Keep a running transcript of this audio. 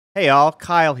Hey all,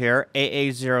 Kyle here,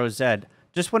 AA0Z.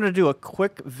 Just wanted to do a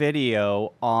quick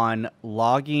video on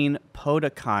logging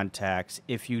POTA contacts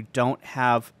if you don't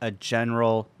have a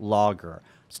general logger.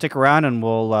 Stick around and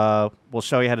we'll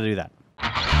show you how to do that.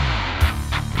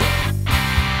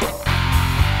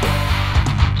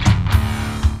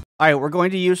 All right, we're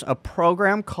going to use a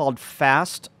program called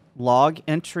Fast Log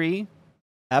Entry,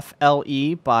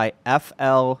 FLE by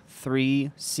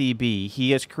FL3CB.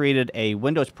 He has created a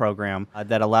Windows program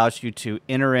that allows you to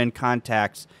enter in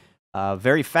contacts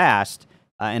very fast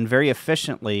and very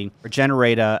efficiently or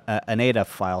generate an ADIF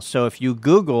file. So if you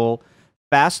Google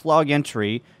Fast Log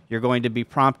Entry, you're going to be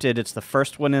prompted. It's the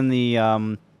first one in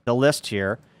the list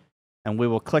here, and we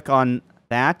will click on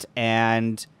that.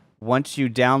 And once you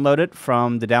download it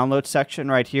from the download section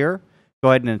right here, go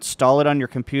ahead and install it on your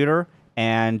computer.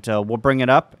 And we'll bring it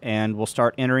up and we'll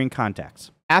start entering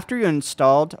contacts. After you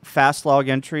installed Fast Log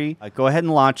Entry, go ahead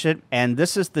and launch it, and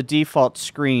this is the default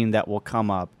screen that will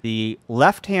come up. The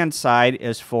left-hand side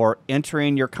is for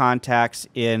entering your contacts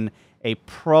in a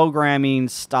programming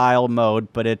style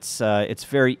mode, but it's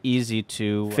very easy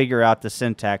to figure out the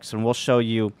syntax, and we'll show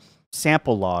you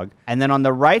sample log. And then on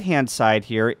the right-hand side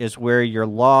here is where your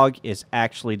log is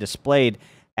actually displayed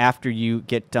after you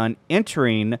get done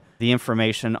entering the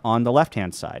information on the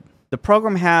left-hand side. The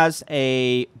program has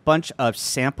a bunch of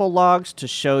sample logs to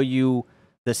show you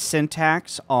the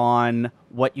syntax on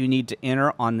what you need to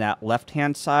enter on that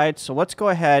left-hand side. So let's go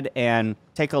ahead and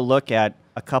take a look at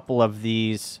a couple of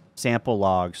these sample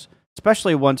logs,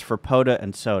 especially ones for POTA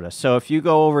and SOTA. So if you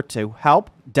go over to Help,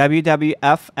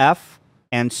 WWFF,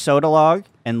 and SOTA log,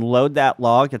 and load that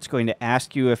log, it's going to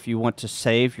ask you if you want to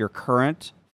save your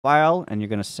current file, and you're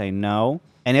going to say no,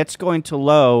 and it's going to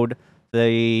load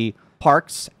the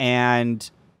Parks and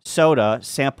SOTA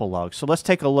sample logs. So let's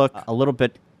take a look a little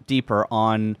bit deeper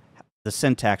on the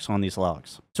syntax on these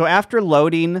logs. So after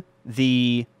loading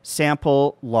the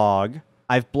sample log,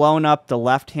 I've blown up the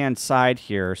left-hand side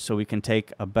here so we can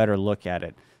take a better look at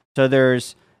it. So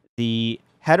there's the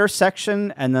header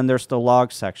section, and then there's the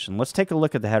log section. Let's take a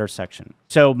look at the header section.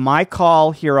 So my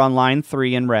call here on line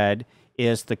 3 in red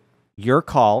is your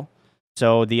call.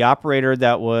 So the operator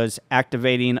that was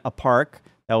activating a park,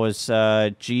 that was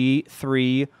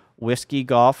G3 Whiskey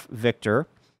Golf Victor.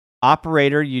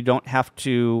 Operator, you don't have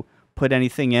to put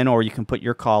anything in, or you can put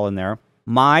your call in there.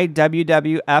 My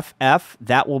WWFF,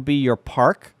 that will be your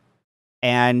park.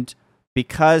 And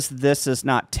because this is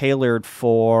not tailored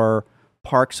for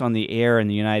parks on the air in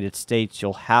the United States,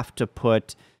 you'll have to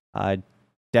put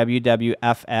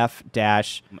WWFF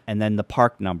dash and then the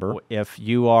park number. If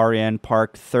you are in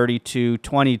park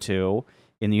 3222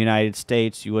 in the United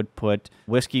States, you would put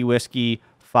Whiskey Whiskey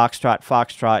Foxtrot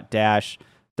Foxtrot dash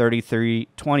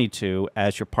 3322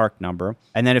 as your park number.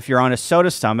 And then if you're on a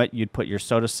SOTA summit, you'd put your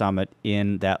SOTA summit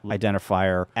in that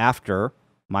identifier after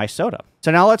my SOTA.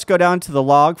 So now let's go down to the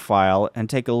log file and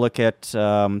take a look at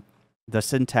the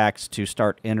syntax to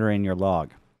start entering your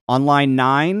log. On line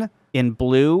 9 in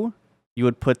blue, you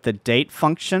would put the date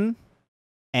function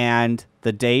and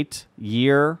the date,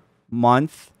 year,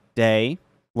 month, day.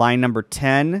 Line number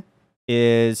 10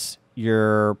 is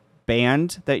your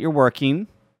band that you're working,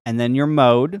 and then your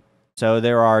mode. So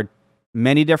there are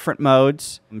many different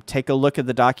modes. Take a look at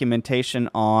the documentation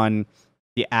on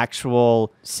the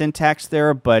actual syntax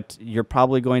there, but you're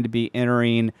probably going to be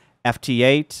entering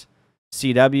FT8,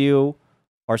 CW,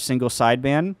 or single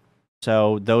sideband.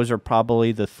 So those are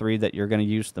probably the 3 that you're going to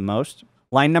use the most.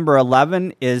 Line number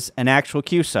 11 is an actual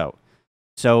QSO.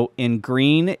 So in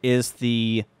green is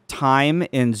the time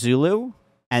in Zulu,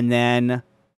 and then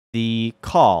the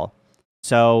call.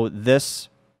 So this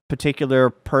particular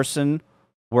person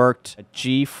worked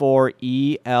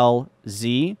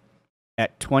G4ELZ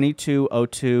at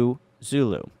 2202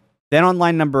 Zulu. Then on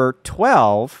line number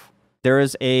 12, there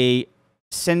is a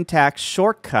syntax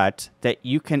shortcut that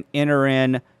you can enter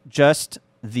in just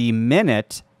the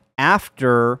minute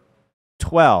after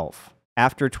 12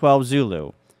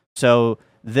 Zulu. So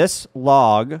this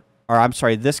log, or I'm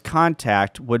sorry, this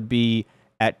contact would be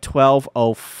at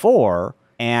 1204,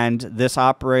 and this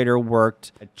operator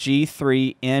worked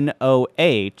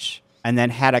G3NOH and then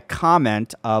had a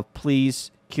comment of please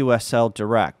QSL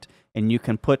direct, and you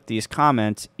can put these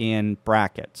comments in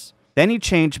brackets. Then he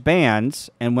changed bands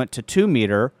and went to 2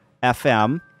 meter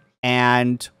FM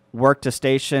and worked a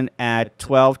station at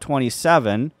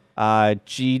 1227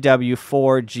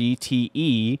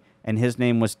 GW4GTE, and his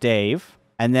name was Dave.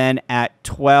 And then at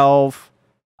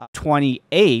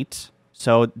 1228,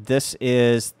 so this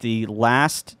is the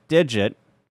last digit,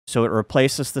 so it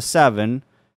replaces the 7,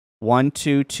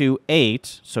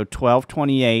 1228, so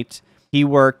 1228. He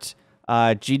worked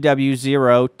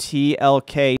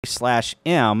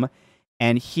GW0TLK/M,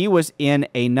 and he was in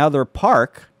another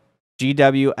park,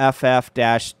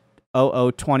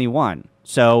 GWFF-0021.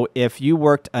 So if you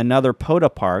worked another POTA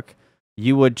park,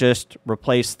 you would just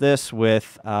replace this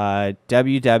with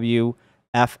WWFF-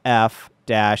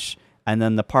 and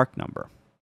then the park number.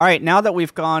 All right, now that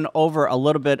we've gone over a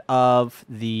little bit of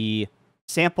the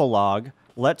sample log,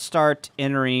 let's start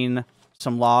entering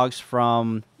some logs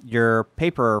from your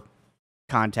paper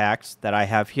contacts that I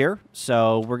have here.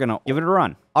 So we're going to give it a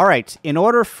run. All right, in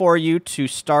order for you to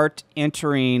start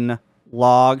entering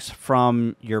logs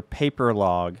from your paper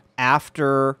log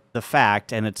after the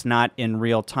fact, and it's not in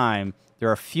real time, there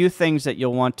are a few things that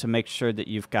you'll want to make sure that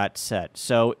you've got set.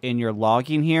 So in your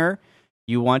logging here,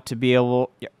 you want to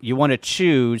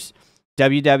choose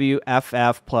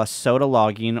WWFF plus SOTA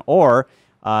logging or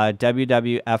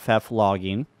WWFF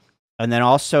logging. And then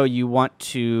also you want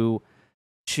to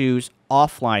choose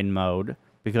offline mode,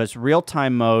 because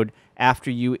real-time mode, after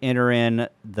you enter in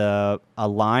a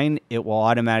line, it will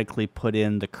automatically put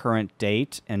in the current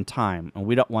date and time. And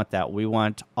we don't want that. We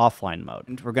want offline mode.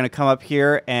 And we're going to come up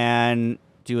here and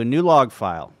do a new log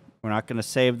file. We're not going to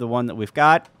save the one that we've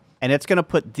got. And it's going to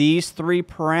put these three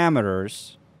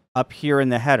parameters up here in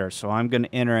the header. So I'm going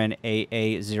to enter in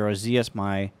AA0Z as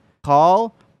my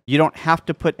call. You don't have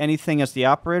to put anything as the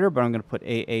operator, but I'm going to put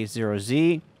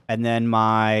AA0Z. And then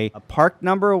my park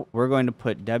number, we're going to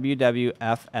put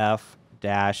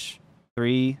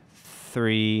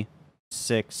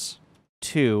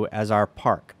WWFF-3362 as our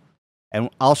park. And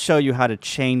I'll show you how to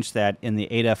change that in the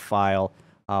ADIF file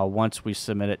once we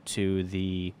submit it to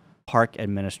the park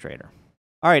administrator.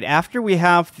 All right, after we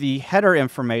have the header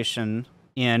information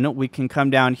in, we can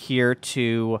come down here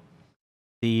to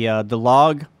the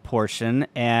log portion,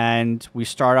 and we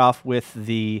start off with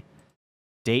the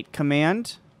date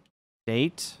command,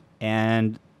 date,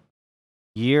 and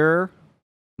year,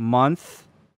 month,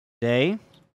 day.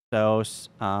 So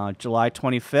July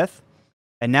 25th,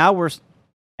 and now we're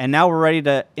ready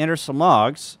to enter some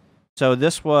logs. So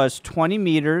this was 20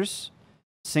 meters,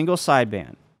 single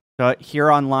sideband. So here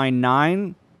on line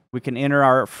 9, we can enter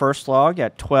our first log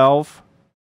at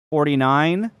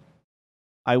 12:49.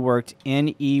 I worked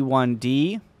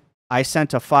NE1D. I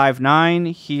sent a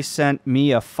 5.9. He sent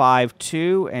me a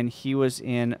 5.2, and he was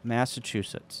in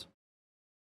Massachusetts.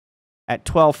 At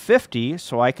 12:50,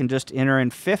 so I can just enter in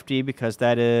 50 because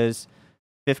that is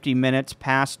 50 minutes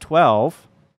past 12.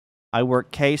 I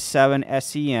worked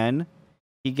K7SEN.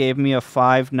 He gave me a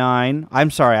 5.9.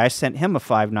 I'm sorry, I sent him a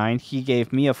 5.9. He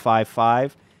gave me a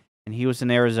 5.5, and he was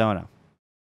in Arizona.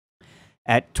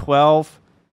 At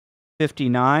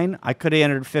 12:59, I could have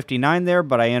entered 59 there,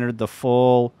 but I entered the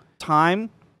full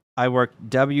time. I worked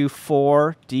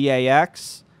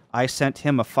W4DAX. I sent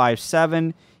him a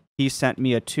 5.7. He sent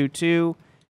me a 2.2,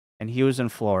 and he was in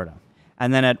Florida.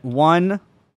 And then at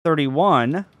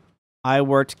 1:31, I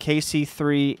worked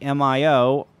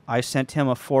KC3MIO. I sent him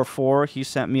a 4.4. He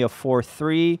sent me a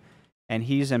 4.3, and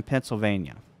he's in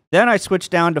Pennsylvania. Then I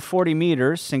switched down to 40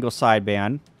 meters, single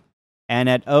sideband, and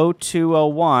at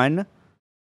 02:01,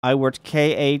 I worked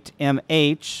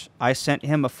K8MH. I sent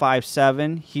him a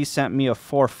 5.7. He sent me a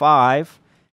 4.5,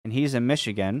 and he's in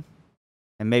Michigan,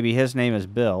 and maybe his name is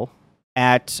Bill.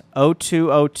 At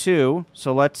 02:02,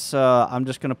 so let's, I'm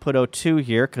just going to put 02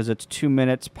 here because it's 2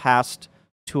 minutes past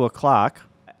 2 o'clock.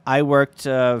 I worked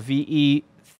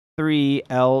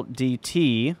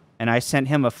VE3LDT, and I sent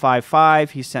him a 5.5.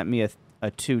 He sent me a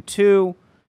 2.2,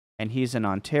 and he's in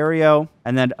Ontario.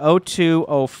 And then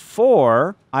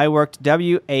 02:04, I worked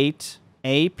W8APS.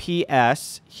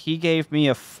 He gave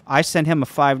me I sent him a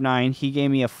 5.9. He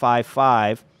gave me a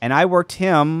 5.5, and I worked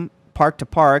him park to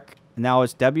park, and that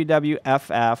was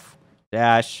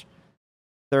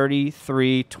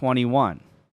WWFF-3321.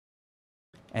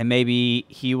 And maybe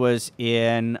he was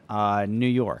in New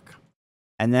York.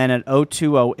 And then at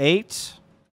 02:08,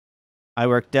 I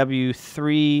worked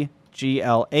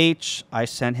W3GLH. I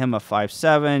sent him a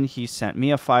 5.7. He sent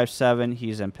me a 5.7.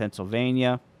 He's in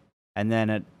Pennsylvania. And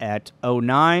then at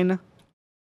 09,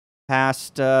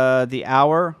 past the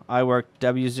hour, I worked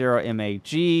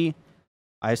W0MAG.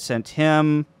 I sent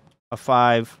him a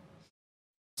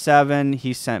 5.7.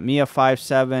 He sent me a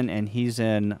 5.7, and he's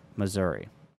in Missouri.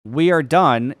 We are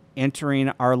done entering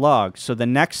our log. So the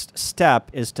next step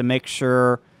is to make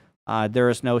sure there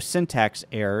is no syntax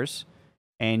errors.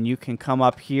 And you can come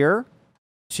up here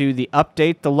to the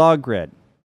update the log grid.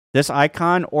 This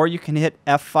icon, or you can hit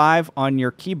F5 on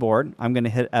your keyboard. I'm going to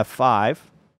hit F5.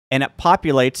 And it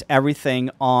populates everything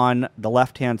on the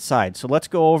left-hand side. So let's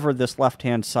go over this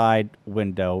left-hand side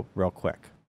window real quick.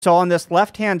 So on this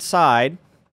left-hand side,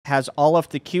 has all of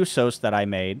the QSOs that I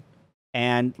made.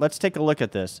 And let's take a look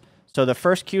at this. So the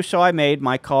first QSO I made,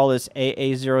 my call is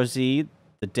AA0Z,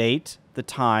 the date, the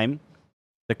time,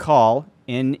 the call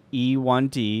in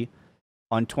E1D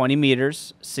on 20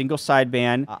 meters, single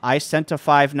sideband. I sent a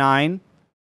 5.9.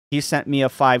 He sent me a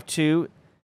 5.2.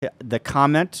 The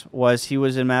comment was he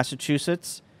was in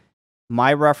Massachusetts.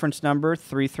 My reference number,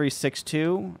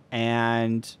 3362,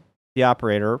 and the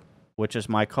operator, which is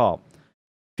my call.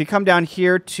 If you come down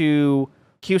here to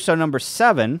QSO number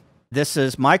 7, this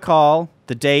is my call,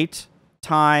 the date,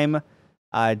 time,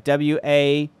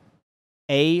 WAAPS,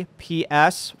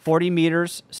 40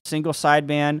 meters, single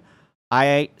sideband.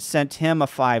 I sent him a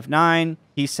 5.9.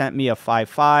 He sent me a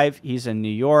 5.5. He's in New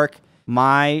York.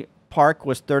 My park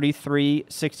was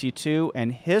 3362,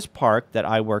 and his park that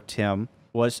I worked him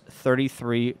was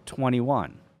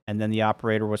 3321. And then the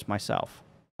operator was myself.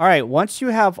 All right, once you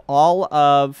have all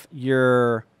of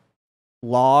your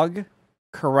log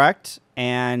correct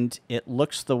and it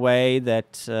looks the way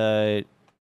that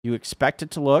you expect it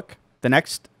to look, the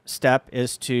next step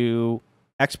is to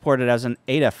export it as an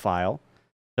ADIF file.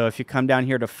 So if you come down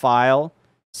here to File,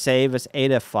 Save as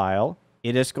ADIF file,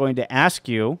 it is going to ask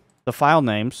you the file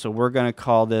name. So we're going to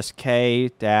call this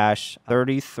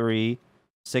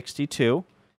K-3362,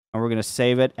 and we're going to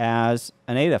save it as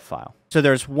an ADIF file. So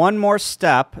there's one more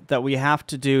step that we have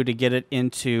to do to get it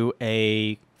into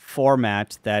a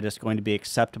format that is going to be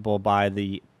acceptable by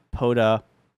the POTA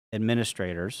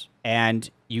administrators. And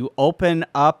you open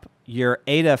up your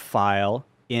ADIF file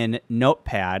in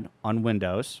Notepad on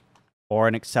Windows, or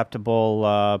an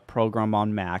acceptable program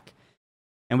on Mac.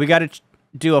 And we got to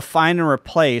do a find and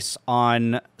replace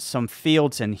on some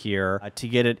fields in here to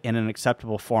get it in an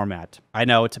acceptable format. I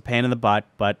know it's a pain in the butt,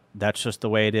 but that's just the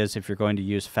way it is if you're going to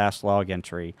use fast log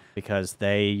entry, because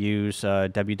they use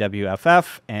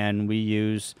WWFF and we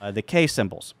use the K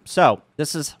symbols. So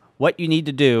this is what you need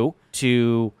to do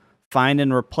to find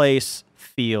and replace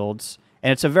fields.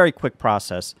 And it's a very quick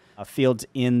process. Fields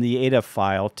in the ADIF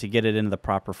file to get it into the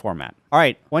proper format. All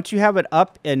right, once you have it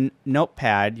up in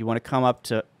Notepad, you want to come up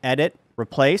to Edit,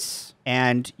 Replace,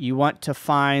 and you want to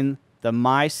find the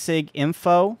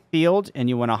MySigInfo field, and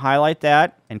you want to highlight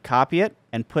that and copy it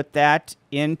and put that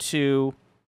into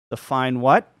the Find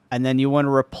What, and then you want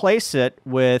to replace it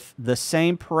with the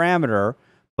same parameter,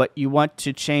 but you want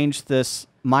to change this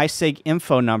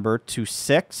MySigInfo number to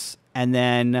 6, and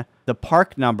then the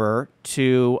park number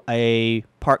to a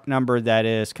park number that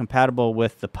is compatible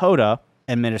with the POTA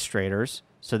administrators.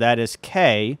 So that is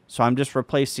K. So I'm just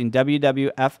replacing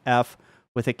WWFF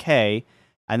with a K.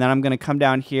 And then I'm going to come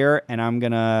down here and I'm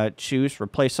going to choose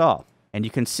Replace All. And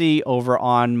you can see over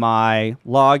on my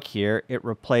log here, it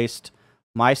replaced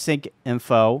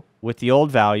MySigInfo with the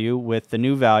old value with the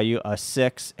new value, a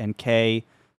 6 and K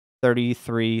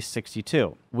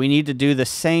 3362. We need to do the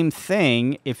same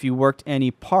thing if you worked any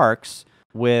parks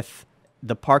with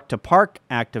the park-to-park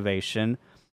activation.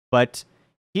 But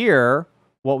here,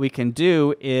 what we can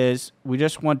do is we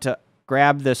just want to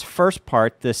grab this first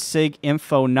part, the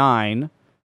SIGInfo 9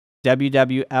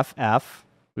 WWFF.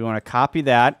 We want to copy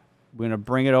that. We're going to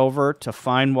bring it over to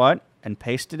Find What and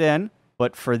paste it in.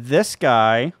 But for this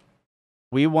guy,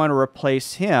 we want to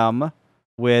replace him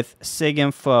with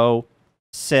SIGInfo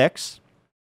 6,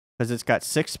 because it's got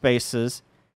 6 spaces,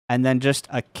 and then just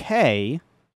a K,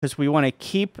 because we want to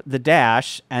keep the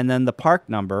dash and then the park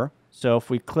number. So if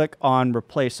we click on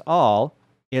Replace All,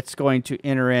 it's going to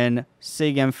enter in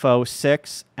SIGInfo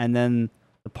 6 and then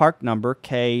the park number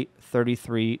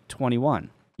K3321.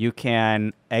 You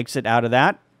can exit out of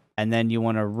that, and then you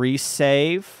want to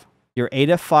resave your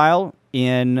ADIF file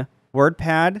in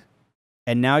WordPad,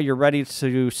 and now you're ready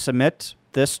to submit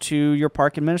this to your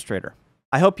park administrator.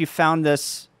 I hope you found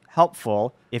this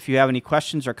helpful. If you have any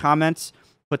questions or comments,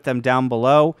 put them down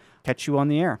below. Catch you on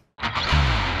the air.